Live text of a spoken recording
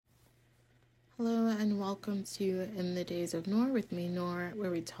Hello and welcome to In the Days of Noor with me, Noor,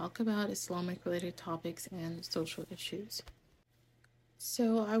 where we talk about Islamic related topics and social issues.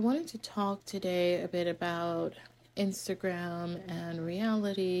 So, I wanted to talk today a bit about Instagram and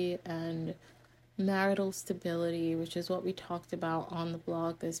reality and marital stability, which is what we talked about on the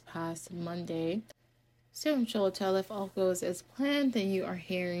blog this past Monday. So, inshallah, if all goes as planned, then you are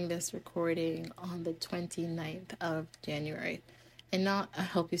hearing this recording on the 29th of January. And not, I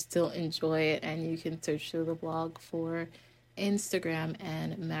hope you still enjoy it and you can search through the blog for Instagram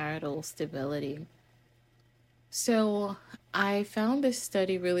and marital stability. So, I found this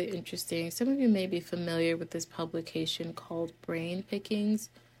study really interesting. Some of you may be familiar with this publication called Brain Pickings.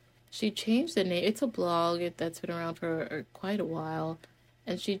 She changed the name, it's a blog that's been around for quite a while,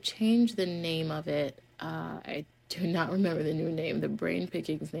 and she changed the name of it. I do not remember the new name. The Brain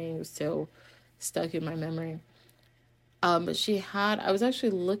Pickings name was so stuck in my memory. But I was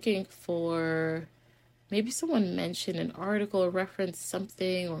actually looking for, maybe someone mentioned an article or referenced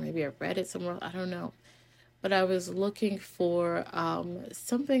something, or maybe I read it somewhere, I don't know. But I was looking for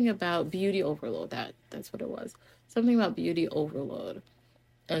something about beauty overload. That's what it was. Something about beauty overload.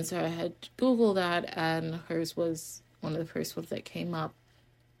 And so I had Googled that, and hers was one of the first ones that came up,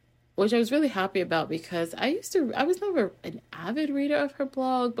 which I was really happy about because I was never an avid reader of her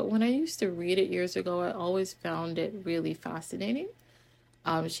blog, but when I used to read it years ago, I always found it really fascinating.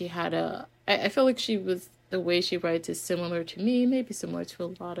 She had I feel like the way she writes is similar to me, maybe similar to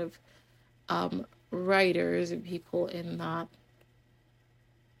a lot of writers and people in that,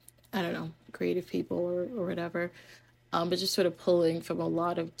 I don't know, creative people or whatever, but just sort of pulling from a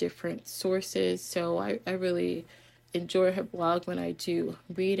lot of different sources. So I really enjoy her blog when I do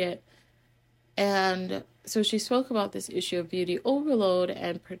read it. And so she spoke about this issue of beauty overload,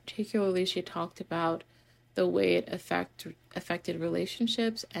 and particularly she talked about the way it affected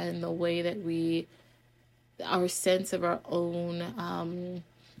relationships and the way that our sense of our own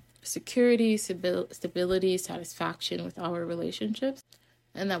security, stability, satisfaction with our relationships.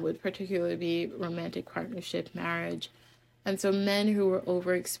 And that would particularly be romantic partnership, marriage. And so men who were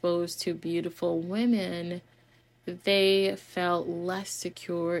overexposed to beautiful women, they felt less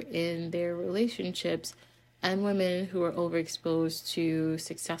secure in their relationships. And women who were overexposed to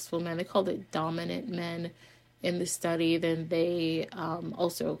successful men, they called it dominant men in the study, then they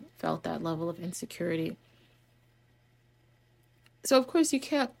also felt that level of insecurity. So, of course, you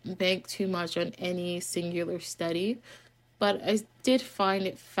can't bank too much on any singular study, but I did find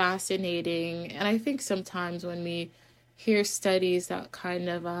it fascinating. And I think sometimes when we hear studies that kind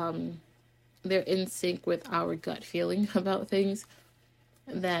of they're in sync with our gut feeling about things,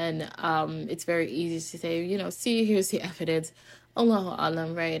 then it's very easy to say, see, here's the evidence. Allahu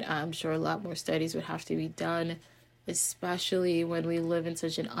Alam, right? I'm sure a lot more studies would have to be done, especially when we live in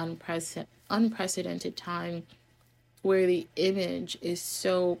such an unprecedented time where the image is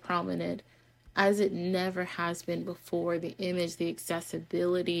so prominent as it never has been before. The image, the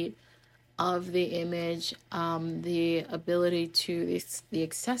accessibility of the image, the ability the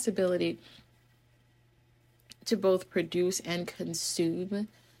accessibility to both produce and consume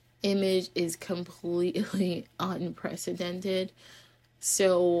image is completely unprecedented.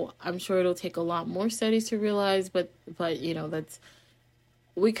 So I'm sure it'll take a lot more studies to realize, but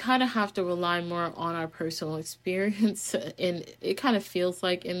we kind of have to rely more on our personal experience. And it kind of feels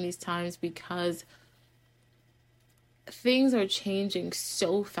like in these times, because things are changing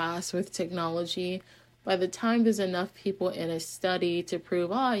so fast with technology. By the time there's enough people in a study to prove,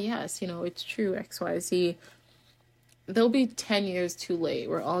 yes, it's true, XYZ, they'll be 10 years too late.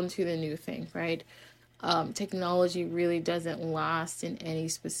 We're on to the new thing, right? Technology really doesn't last in any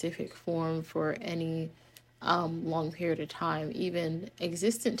specific form for any long period of time. Even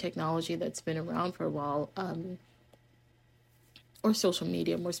existent technology that's been around for a while, or social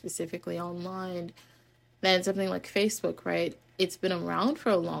media, more specifically online, then something like Facebook, right? It's been around for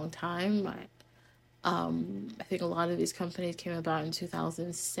a long time. I think a lot of these companies came about in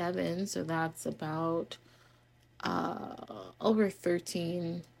 2007, so that's about over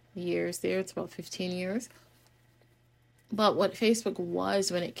 13 years there. It's about 15 years. But what Facebook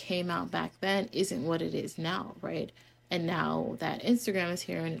was when it came out back then isn't what it is now, right? And now that Instagram is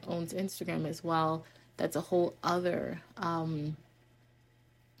here and it owns Instagram as well, that's a whole other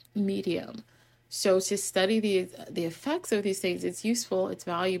medium. So to study the effects of these things, it's useful, it's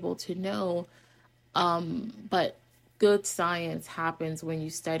valuable to know. But good science happens when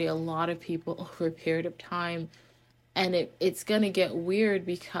you study a lot of people over a period of time. And it's going to get weird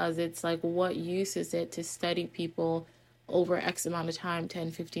because it's like, what use is it to study people over X amount of time,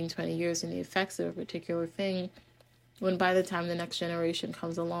 10, 15, 20 years, and the effects of a particular thing, when by the time the next generation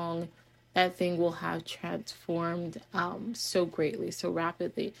comes along, that thing will have transformed so greatly, so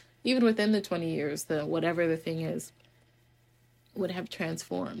rapidly. Even within the 20 years, the whatever the thing is would have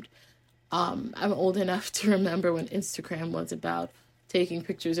transformed. I'm old enough to remember when Instagram was about taking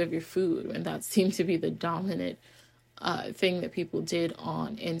pictures of your food, and that seemed to be the dominant thing that people did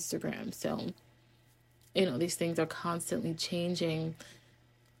on Instagram. So, these things are constantly changing.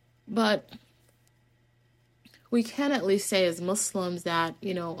 But we can at least say as Muslims that,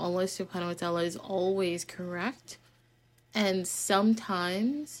 Allah subhanahu wa ta'ala is always correct. And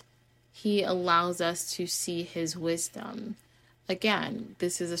sometimes He allows us to see His wisdom. Again,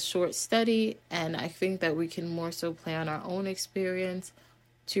 this is a short study, and I think that we can more so play on our own experience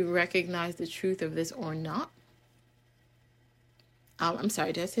to recognize the truth of this or not. I'm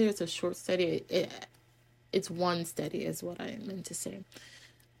sorry, did I say it's a short study? It's one study is what I meant to say.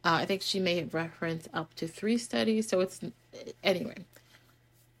 I think she may have referenced up to 3 studies, so it's, anyway.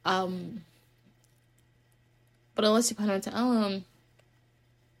 But Allah subhanahu wa ta'ala,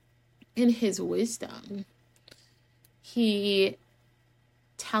 in His wisdom, He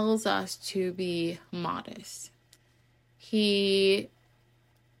tells us to be modest.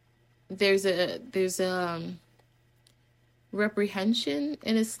 There's a reprehension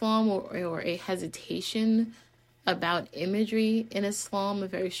in Islam, or a hesitation about imagery in Islam, a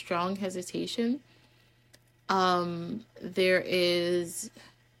very strong hesitation. There is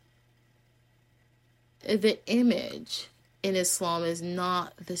the image in Islam is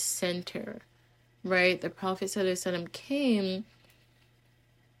not the center, right? The Prophet ﷺ came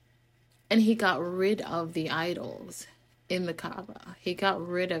and he got rid of the idols in the Kaaba. He got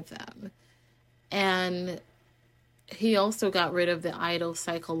rid of them. And he also got rid of the idols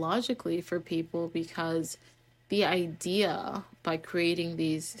psychologically for people, because the idea by creating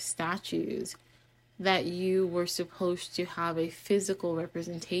these statues that you were supposed to have a physical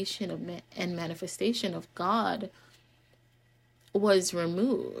representation of and manifestation of God was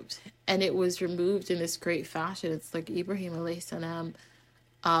removed. And it was removed in this great fashion. It's like Ibrahim alayhi salam,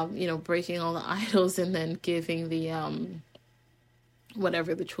 breaking all the idols and then giving the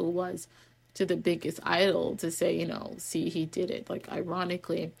whatever the tool was to the biggest idol to say, see, he did it, like,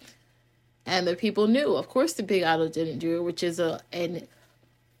 ironically. And the people knew, of course, the big idol didn't do it, which is a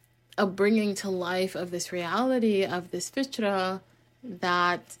bringing to life of this reality of this fitra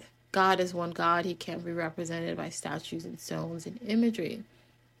that God is one God. He can't be represented by statues and stones and imagery.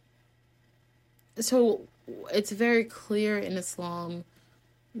 So it's very clear in Islam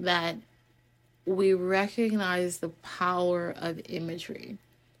that we recognize the power of imagery.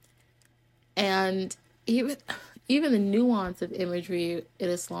 And even the nuance of imagery in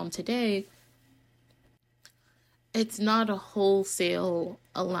Islam today, it's not a wholesale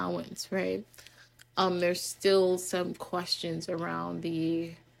allowance, right? There's still some questions around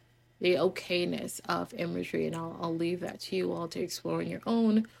the okayness of imagery, and I'll leave that to you all to explore on your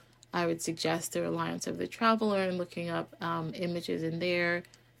own. I would suggest the Reliance of the Traveler and looking up images in there.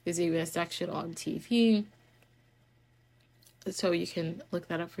 There's even a section on TV, so you can look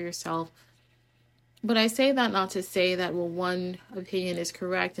that up for yourself. But I say that not to say that, well, one opinion is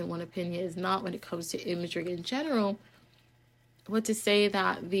correct and one opinion is not when it comes to imagery in general, but to say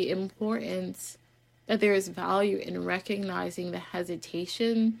that the importance, that there is value in recognizing the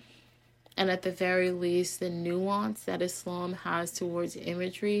hesitation and at the very least the nuance that Islam has towards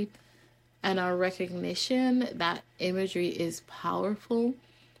imagery, and our recognition that imagery is powerful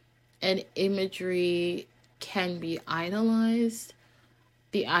and imagery can be idolized.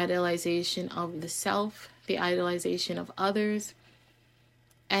 The idolization of the self, the idolization of others.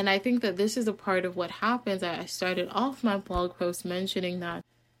 And I think that this is a part of what happens. I started off my blog post mentioning that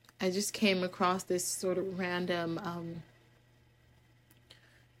I just came across this sort of random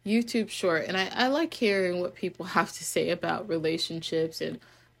YouTube short. And I like hearing what people have to say about relationships and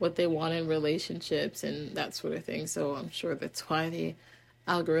what they want in relationships and that sort of thing. So I'm sure that's why the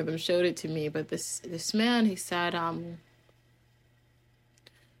algorithm showed it to me. But this man, he said,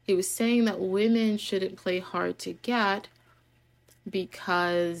 he was saying that women shouldn't play hard to get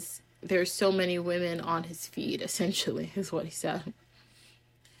because there's so many women on his feed, essentially, is what he said.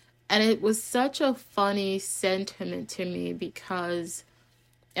 And it was such a funny sentiment to me because,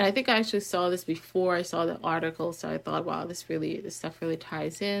 and I think I actually saw this before I saw the article, so I thought, wow, this stuff really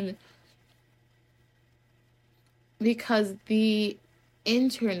ties in. Because the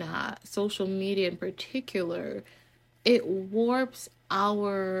internet, social media in particular, it warps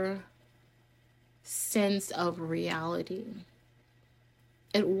our sense of reality.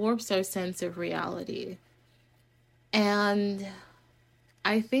 It warps our sense of reality. And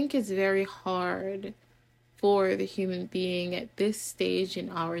I think it's very hard for the human being at this stage in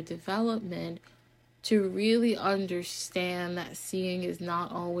our development to really understand that seeing is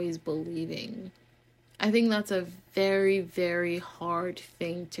not always believing. I think that's a very, very hard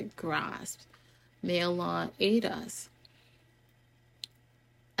thing to grasp. May Allah aid us.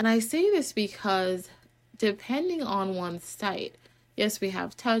 And I say this because depending on one's sight, yes, we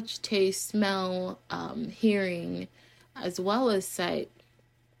have touch, taste, smell, hearing, as well as sight.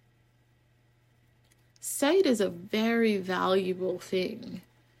 Sight is a very valuable thing.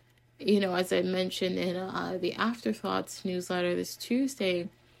 You know, as I mentioned in the Afterthoughts newsletter this Tuesday,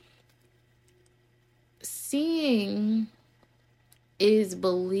 seeing is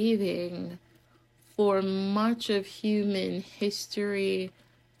believing for much of human history,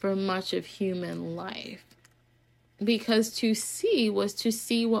 for much of human life. Because to see was to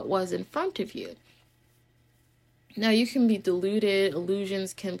see what was in front of you. Now, you can be deluded,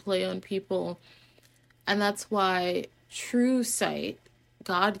 illusions can play on people, and that's why true sight,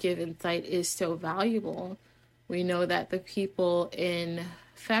 God-given sight, is so valuable. We know that the people in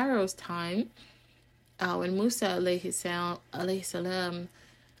Pharaoh's time, when Musa alayhi salam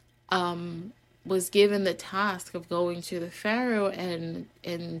was given the task of going to the Pharaoh and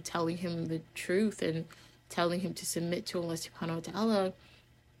telling him the truth and telling him to submit to Allah subhanahu wa ta'ala,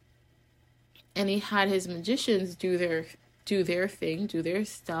 and he had his magicians do their thing, do their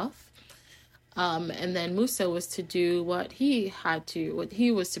stuff. And then Musa was to do what he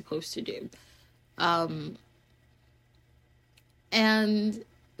was supposed to do. And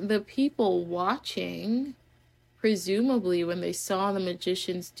the people watching, presumably when they saw the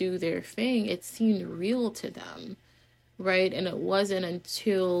magicians do their thing, it seemed real to them, right? And it wasn't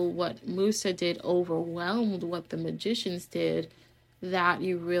until what Musa did overwhelmed what the magicians did that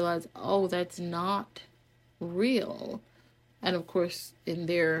you realize, oh, that's not real. And of course, in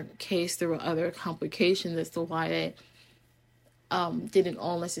their case, there were other complications as to why they didn't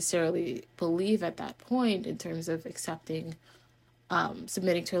all necessarily believe at that point in terms of accepting,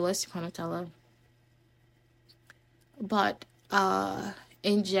 submitting to Allah subhanahu wa ta'ala. But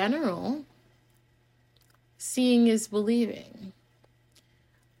in general, seeing is believing.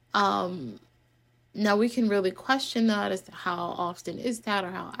 Now we can really question that as to how often is that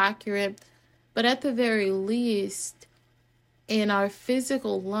or how accurate. But at the very least, in our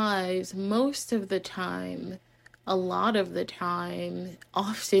physical lives, most of the time, a lot of the time,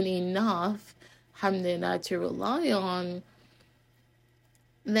 often enough, alhamdulillah, to rely on,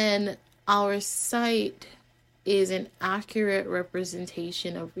 then our sight is an accurate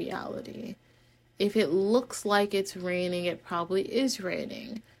representation of reality. If it looks like it's raining, it probably is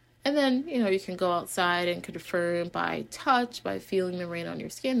raining. And then, you can go outside and confirm by touch, by feeling the rain on your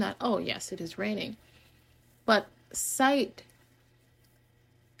skin that, oh, yes, it is raining. But sight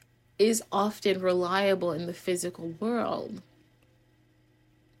is often reliable in the physical world.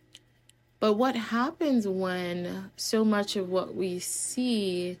 But what happens when so much of what we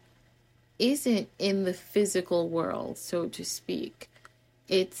see isn't in the physical world, so to speak?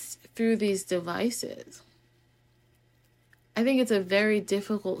 It's through these devices. I think it's a very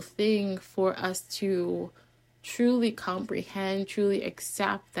difficult thing for us to truly comprehend, truly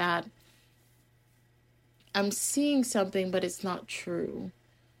accept that I'm seeing something, but it's not true.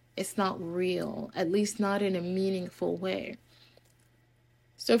 It's not real, at least not in a meaningful way.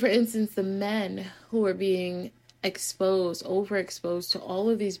 So for instance, the men who are being overexposed to all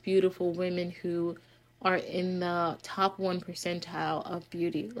of these beautiful women who are in the top 1 percentile of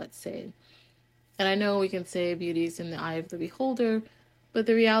beauty, let's say. And I know we can say beauty is in the eye of the beholder, but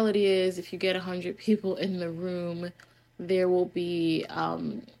the reality is if you get 100 people in the room, there'll be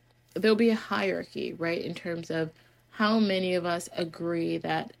a hierarchy, right, in terms of how many of us agree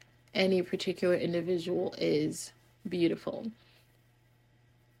that any particular individual is beautiful.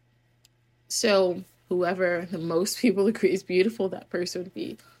 So whoever the most people agree is beautiful, that person would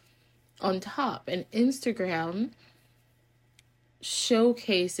be on top. And Instagram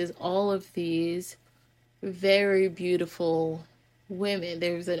showcases all of these very beautiful women.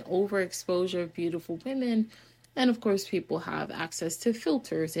 There's an overexposure of beautiful women. And of course, people have access to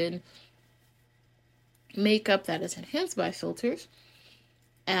filters and makeup that is enhanced by filters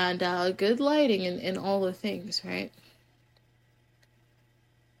and good lighting and all the things, right?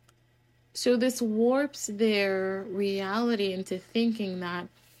 So this warps their reality into thinking that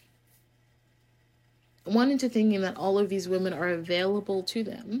all of these women are available to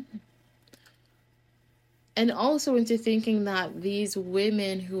them. And also into thinking that these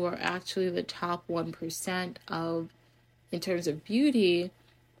women who are actually the top 1% in terms of beauty,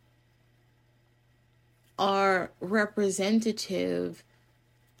 are representative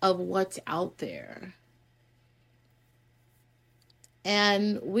of what's out there.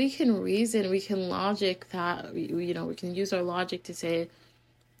 And we can reason, we can logic that, we can use our logic to say,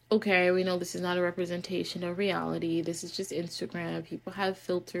 okay, we know this is not a representation of reality. This is just Instagram. People have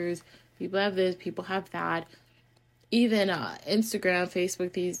filters. People have this. People have that. Even Instagram,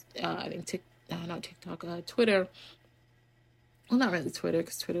 Facebook, these, I think, not TikTok, Twitter. Well, not really Twitter,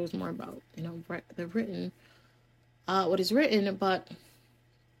 because Twitter is more about, the written, what is written, but,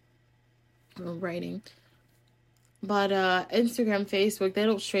 or writing. But Instagram, Facebook, they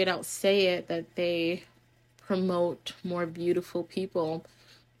don't straight out say it that they promote more beautiful people.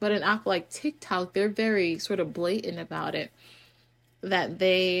 But an app like TikTok, they're very sort of blatant about it. That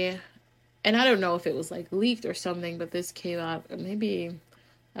they, and I don't know if it was like leaked or something, but this came out maybe,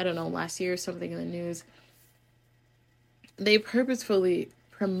 I don't know, last year or something in the news. They purposefully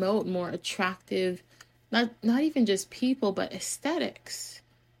promote more attractive, not even just people, but aesthetics.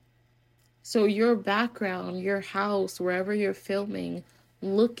 So your background, your house, wherever you're filming,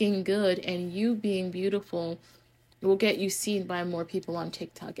 looking good and you being beautiful will get you seen by more people on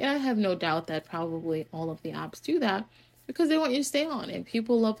TikTok. And I have no doubt that probably all of the apps do that because they want you to stay on, and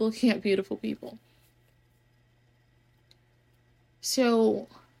people love looking at beautiful people. So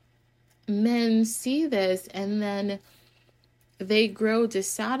men see this and then they grow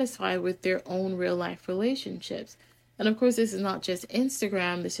dissatisfied with their own real life relationships. And of course, this is not just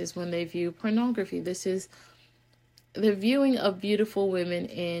Instagram. This is when they view pornography. This is the viewing of beautiful women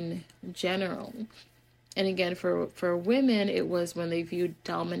in general. And again, for women, it was when they viewed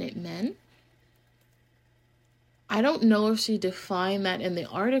dominant men. I don't know if she defined that in the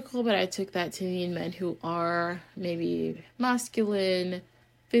article, but I took that to mean men who are maybe masculine,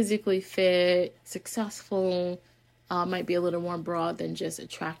 physically fit, successful, might be a little more broad than just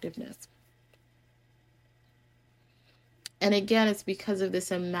attractiveness. And again, it's because of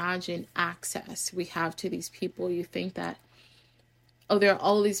this imagined access we have to these people. You think that, oh, there are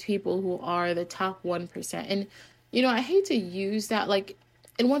all these people who are the top 1%. And, I hate to use that. Like,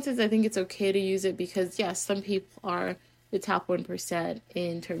 in one sense, I think it's okay to use it because, yes, some people are the top 1%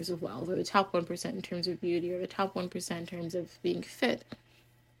 in terms of wealth, or the top 1% in terms of beauty, or the top 1% in terms of being fit.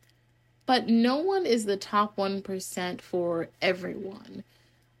 But no one is the top 1% for everyone.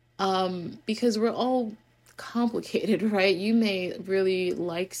 Because we're all complicated, right? You may really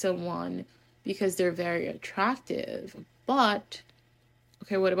like someone because they're very attractive, but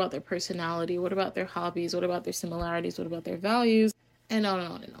okay, what about their personality? What about their hobbies? What about their similarities? What about their values? And on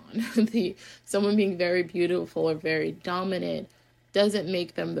and on and on. Someone being very beautiful or very dominant doesn't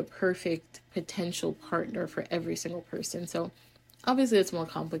make them the perfect potential partner for every single person. So obviously it's more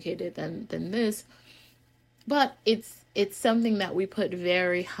complicated than this, but it's something that we put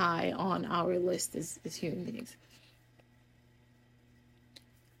very high on our list as human beings.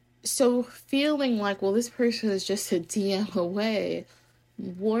 So feeling like, well, this person is just a DM away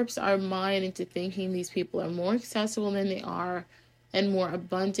warps our mind into thinking these people are more accessible than they are and more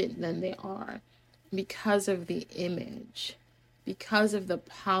abundant than they are because of the image, because of the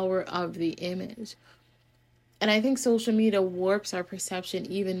power of the image. And I think social media warps our perception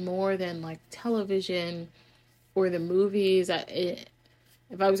even more than like television or the movies. If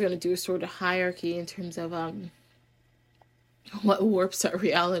I was going to do a sort of hierarchy in terms of what warps our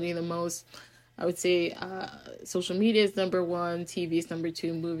reality the most, I would say social media is number one, TV is number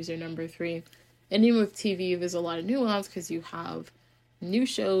two, movies are number three. And even with TV, there's a lot of nuance because you have new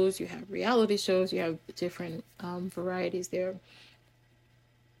shows, you have reality shows, you have different varieties there.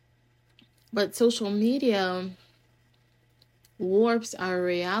 But social media warps our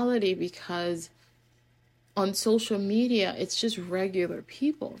reality because on social media, it's just regular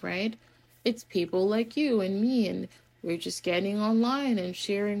people, right? It's people like you and me, and we're just getting online and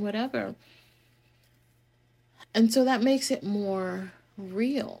sharing whatever. And so that makes it more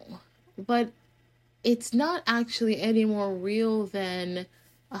real. But it's not actually any more real than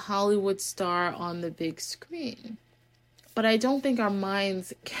a Hollywood star on the big screen. But I don't think our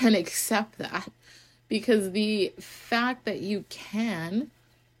minds can accept that, because the fact that you can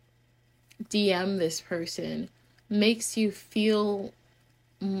DM this person makes you feel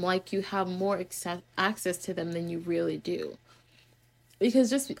like you have more access to them than you really do. Because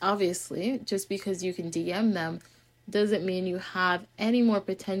just because you can DM them doesn't mean you have any more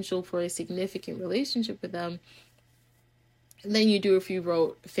potential for a significant relationship with them than you do if you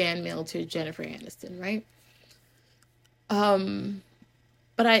wrote fan mail to Jennifer Aniston, right?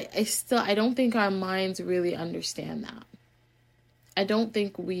 But I don't think our minds really understand that. I don't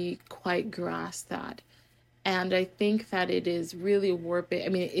think we quite grasp that. And I think that it is really warping. I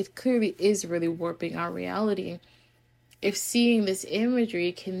mean, it clearly is really warping our reality. If seeing this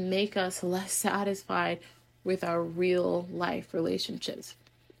imagery can make us less satisfied with our real life relationships.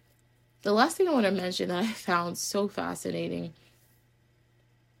 The last thing I want to mention that I found so fascinating,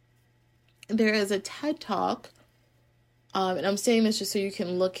 there is a TED Talk, and I'm saying this just so you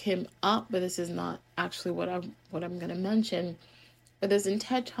can look him up, but this is not actually what I'm going to mention. But there's a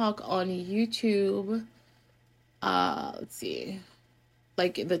TED Talk on YouTube. Let's see,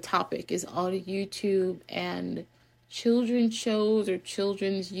 like the topic is on YouTube and children's shows or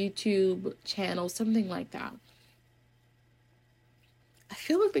children's YouTube channels, something like that. I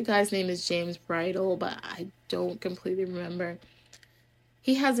feel like the guy's name is James Bridle, but I don't completely remember.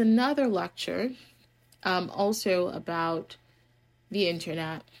 He has another lecture, also about the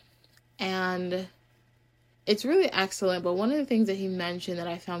internet, and it's really excellent. But one of the things that he mentioned that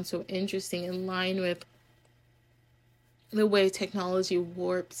I found so interesting, in line with the way technology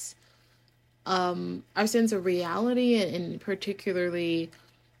warps our sense of reality, and particularly,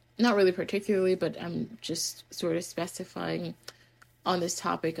 not really particularly, but I'm just sort of specifying on this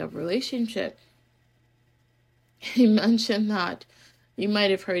topic of relationship. He mentioned that you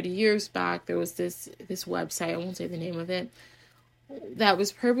might have heard years back, there was this website, I won't say the name of it, that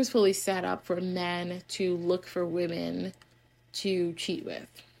was purposefully set up for men to look for women to cheat with.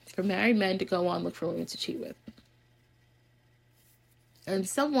 For married men to go on, look for women to cheat with. And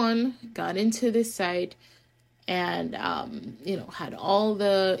someone got into this site and, had all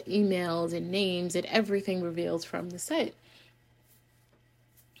the emails and names and everything revealed from the site.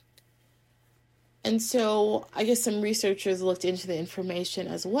 And so I guess some researchers looked into the information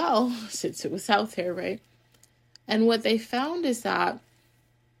as well, since it was out there, right? And what they found is that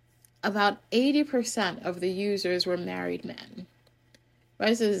about 80% of the users were married men.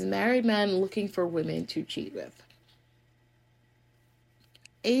 Right? So this is married men looking for women to cheat with.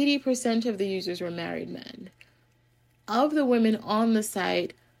 80% of the users were married men. Of the women on the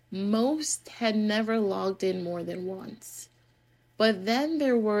site, most had never logged in more than once. But then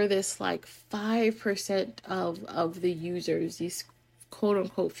there were this 5% of the users, these quote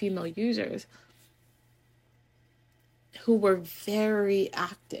unquote female users, who were very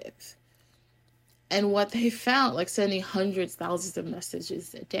active. And what they found, sending hundreds, thousands of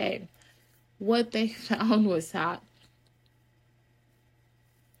messages a day, what they found was that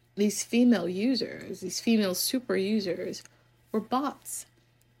these female users, these female super users, were bots.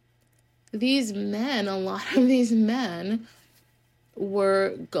 These men, a lot of these men,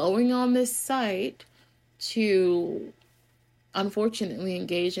 were going on this site to, unfortunately,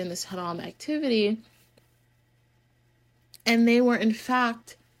 engage in this haram activity. And they were, in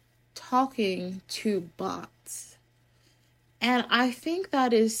fact, talking to bots. And I think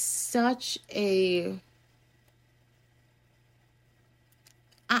that is such a...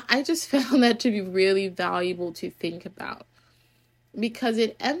 I just found that to be really valuable to think about, because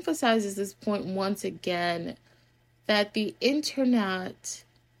it emphasizes this point once again, that the internet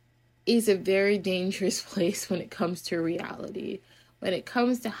is a very dangerous place when it comes to reality, when it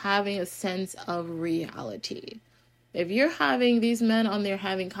comes to having a sense of reality. If you're having these men on there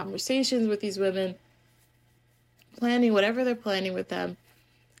having conversations with these women, planning whatever they're planning with them,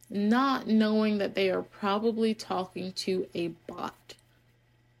 not knowing that they are probably talking to a bot.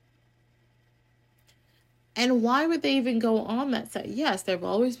 And why would they even go on that site? Yes, there have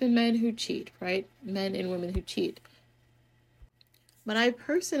always been men who cheat, right? Men and women who cheat. But I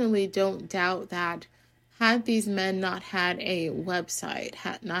personally don't doubt that had these men not had a website,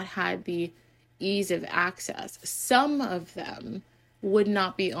 had not had the ease of access, some of them would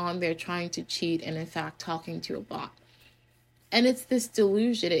not be on there trying to cheat and in fact talking to a bot. And it's this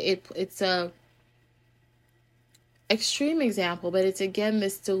delusion. It's a extreme example, but it's again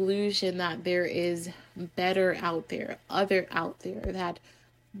this delusion that there is better out there, other out there, that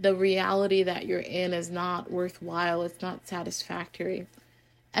the reality that you're in is not worthwhile, it's not satisfactory.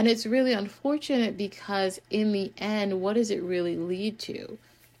 And it's really unfortunate, because in the end, what does it really lead to?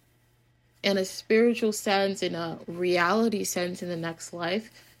 In a spiritual sense, in a reality sense, in the next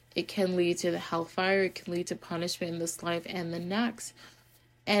life, it can lead to the hellfire, it can lead to punishment in this life and the next.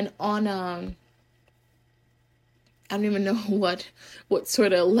 And on I don't even know what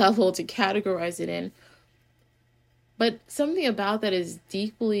sort of level to categorize it in. But something about that is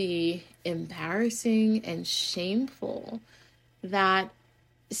deeply embarrassing and shameful, that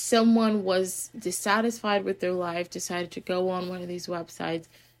someone was dissatisfied with their life, decided to go on one of these websites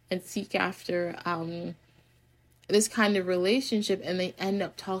and seek after this kind of relationship, and they end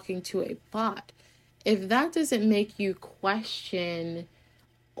up talking to a bot. If that doesn't make you question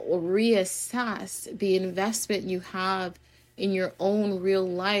or reassess the investment you have in your own real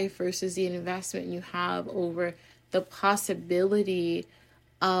life versus the investment you have over the possibility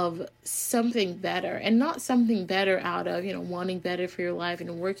of something better, and not something better out of, wanting better for your life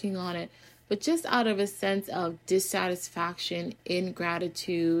and working on it, but just out of a sense of dissatisfaction,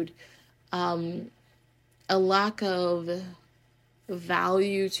 ingratitude, a lack of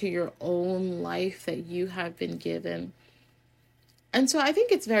value to your own life that you have been given. And so I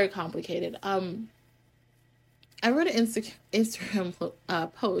think it's very complicated. I wrote an Instagram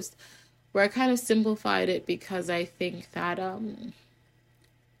post where I kind of simplified it, because I think that,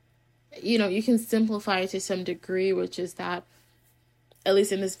 you can simplify it to some degree, which is that, at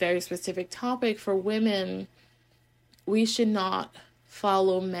least in this very specific topic, for women, we should not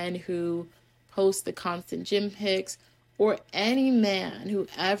follow men who post the constant gym pics, or any man who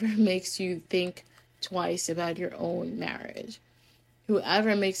ever makes you think twice about your own marriage.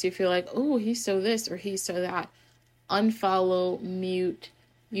 Whoever makes you feel like, oh, he's so this or he's so that. Unfollow, mute.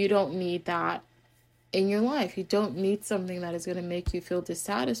 You don't need that in your life. You don't need something that is going to make you feel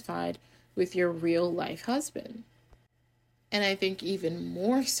dissatisfied with your real life husband. And I think even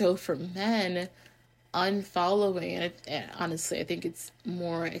more so for men, unfollowing, and honestly, I think it's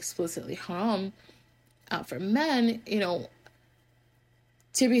more explicitly haram for men,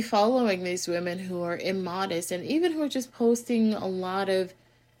 to be following these women who are immodest, and even who are just posting a lot of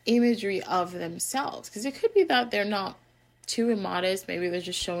imagery of themselves. Because it could be that they're not too immodest. Maybe they're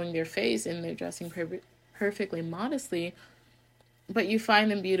just showing their face and they're dressing perfectly modestly. But you find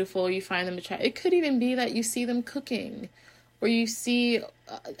them beautiful, you find them attractive. It could even be that you see them cooking. Or you see,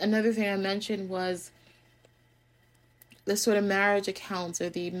 another thing I mentioned was the sort of marriage accounts, or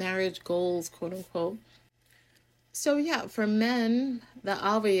the marriage goals, quote unquote. So yeah, for men, the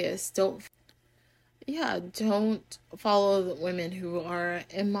obvious, don't follow the women who are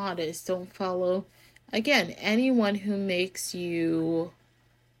immodest. Don't follow, again, anyone who makes you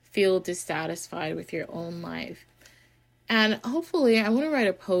feel dissatisfied with your own life. And hopefully, I want to write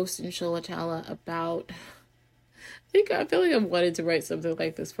a post, inshallah ta'ala, about, I feel like I've wanted to write something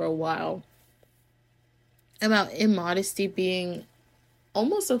like this for a while, about immodesty being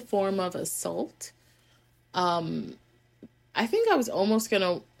almost a form of assault. I think I was almost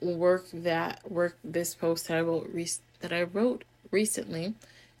gonna work this post that I wrote recently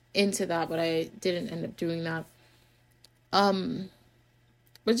into that, but I didn't end up doing that.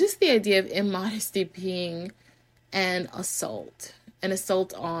 But just the idea of immodesty being an assault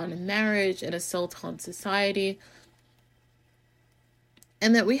on marriage, an assault on society,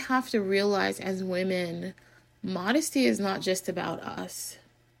 and that we have to realize as women, modesty is not just about us.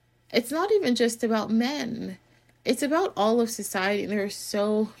 It's not even just about men. It's about all of society. There are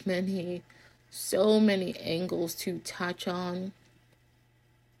so many angles to touch on.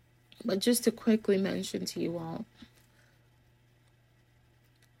 But just to quickly mention to you all,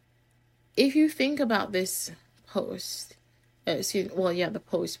 if you think about this post, the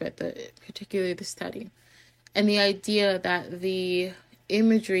post, but particularly the study, and the idea that the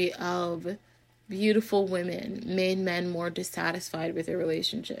imagery of beautiful women made men more dissatisfied with their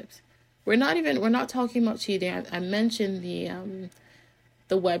relationships. We're not talking about cheating. I mentioned the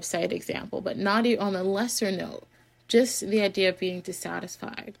website example, but not on a lesser note, just the idea of being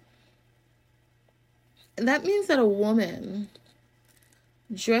dissatisfied. That means that a woman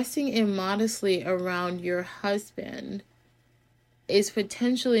dressing immodestly around your husband is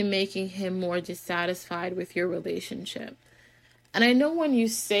potentially making him more dissatisfied with your relationship. And I know when you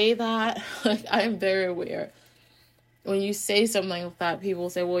say that, I am very aware. When you say something like that, people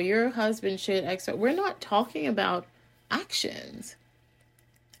say, well, your husband should X. We're not talking about actions.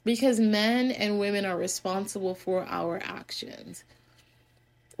 Because men and women are responsible for our actions.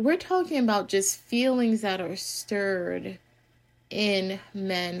 We're talking about just feelings that are stirred in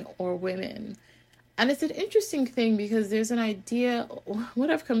men or women. And it's an interesting thing, because there's an idea, what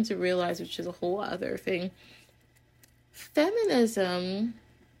I've come to realize, which is a whole other thing. Feminism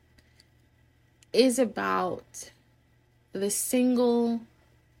is about the single,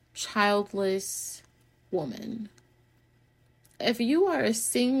 childless woman. If you are a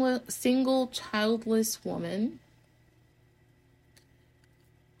single childless woman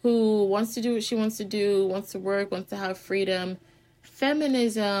who wants to do what she wants to do, wants to work, wants to have freedom,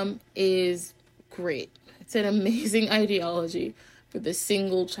 feminism is great. It's an amazing ideology for the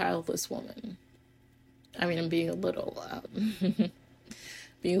single childless woman. I mean, I'm being a little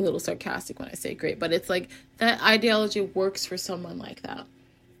sarcastic when I say great, but it's like that ideology works for someone like that.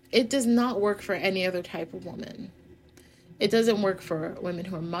 It does not work for any other type of woman. It doesn't work for women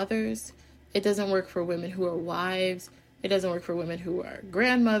who are mothers. It doesn't work for women who are wives. It doesn't work for women who are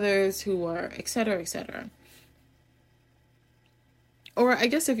grandmothers, who are et cetera, et cetera. Or I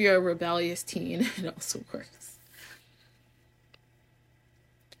guess if you're a rebellious teen, it also works.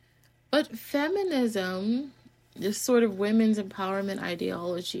 But feminism, this sort of women's empowerment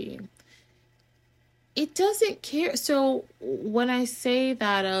ideology, it doesn't care. So when I say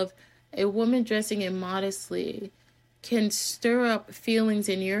that of a woman dressing immodestly can stir up feelings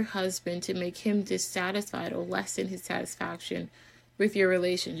in your husband to make him dissatisfied or lessen his satisfaction with your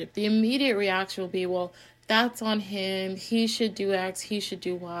relationship, the immediate reaction will be, well, that's on him. He should do X, he should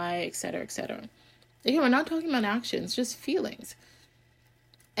do Y, etc., etc. Again, we're not talking about actions, just feelings.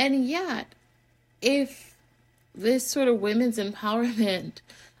 And yet, if this sort of women's empowerment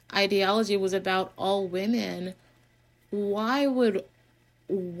ideology was about all women, why would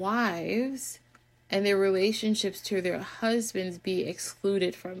wives and their relationships to their husbands be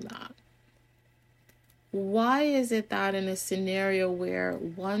excluded from that? Why is it that in a scenario where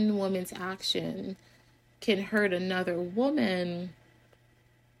one woman's action can hurt another woman,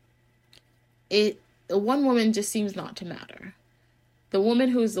 one woman just seems not to matter? The woman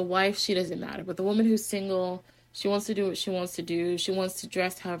who's the wife, she doesn't matter. But the woman who's single, she wants to do what she wants to do. She wants to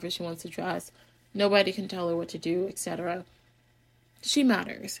dress however she wants to dress. Nobody can tell her what to do, etc. She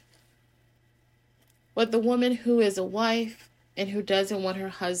matters. But the woman who is a wife and who doesn't want her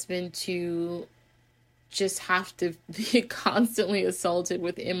husband to just have to be constantly assaulted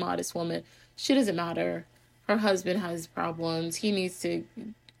with immodest woman, she doesn't matter. Her husband has problems. He needs to,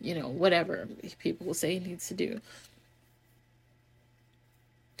 whatever people will say he needs to do.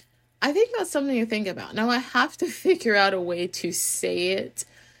 I think that's something to think about. Now, I have to figure out a way to say it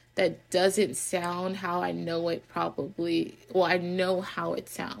that doesn't sound how I know it I know how it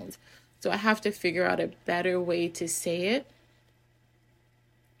sounds. So I have to figure out a better way to say it.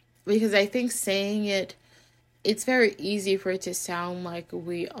 Because I think saying it, it's very easy for it to sound like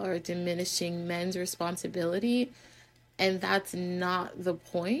we are diminishing men's responsibility. And that's not the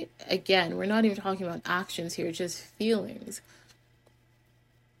point. Again, we're not even talking about actions here, just feelings.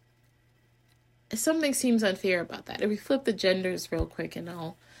 Something seems unfair about that. If we flip the genders real quick, and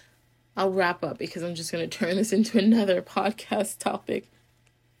I'll wrap up because I'm just going to turn this into another podcast topic.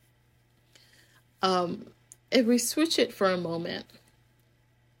 If we switch it for a moment,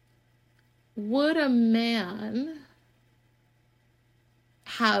 would a man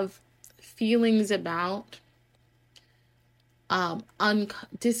have feelings about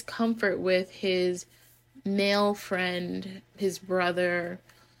discomfort with his male friend, his brother,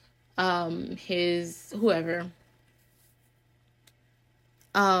 his whoever,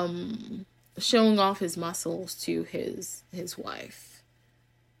 showing off his muscles to his wife?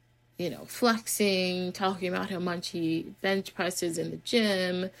 Flexing, talking about how much he bench presses in the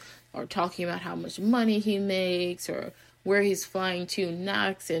gym, or talking about how much money he makes, or where he's flying to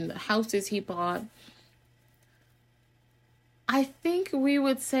next, and the houses he bought. I think we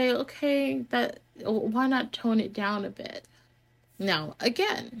would say, okay, why not tone it down a bit? Now,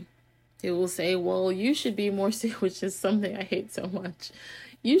 again, it will say, well, you should be more secure, which is something I hate so much.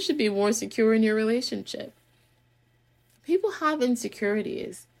 You should be more secure in your relationship. People have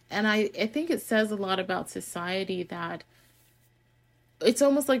insecurities. And I think it says a lot about society that it's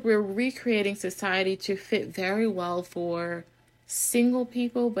almost like we're recreating society to fit very well for single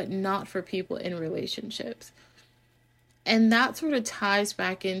people, but not for people in relationships. And that sort of ties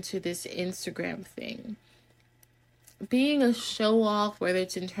back into this Instagram thing. Being a show-off, whether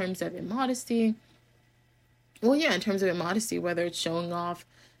it's in terms of immodesty, in terms of immodesty, whether it's showing off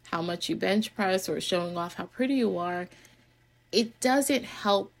how much you bench press or showing off how pretty you are, it doesn't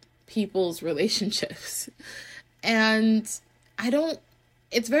help people's relationships. And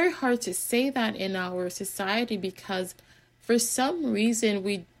it's very hard to say that in our society because for some reason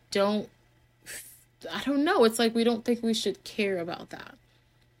we don't, I don't know, it's like we don't think we should care about that.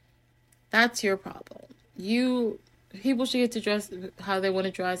 That's your problem. People should get to dress how they want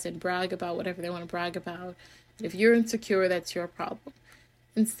to dress and brag about whatever they want to brag about. If you're insecure, that's your problem.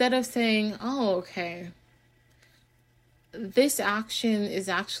 Instead of saying, oh, okay, this action is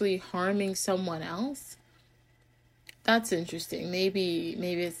actually harming someone else. That's interesting. Maybe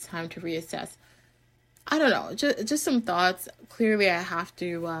it's time to reassess. I don't know. Just some thoughts. Clearly, I have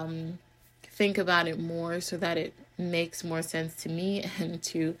to think about it more so that it makes more sense to me and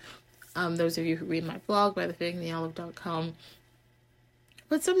to those of you who read my blog by thefittingtheolive.com.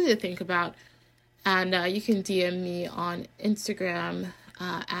 But something to think about. And you can DM me on Instagram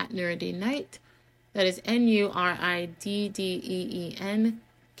at NuridenKnight. That is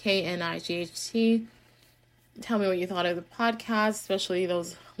NURIDDEENKNIGHT. Tell me what you thought of the podcast, especially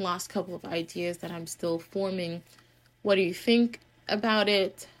those last couple of ideas that I'm still forming. What do you think about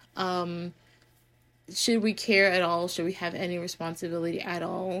it? Should we care at all? Should we have any responsibility at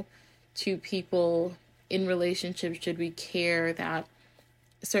all to people in relationships? Should we care that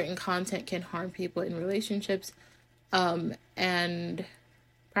certain content can harm people in relationships. And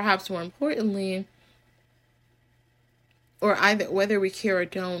perhaps more importantly, or either whether we care or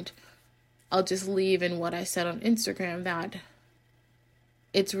don't, I'll just leave in what I said on Instagram, that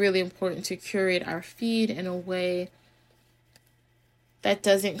it's really important to curate our feed in a way that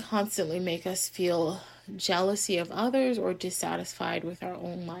doesn't constantly make us feel jealousy of others or dissatisfied with our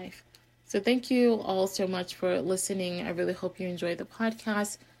own life. So thank you all so much for listening. I really hope you enjoyed the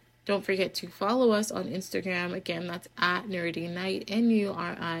podcast. Don't forget to follow us on Instagram. Again, that's at Nerdy Night,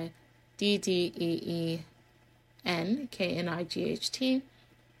 NURIDDEENKNIGHT.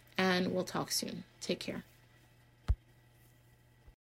 And we'll talk soon. Take care.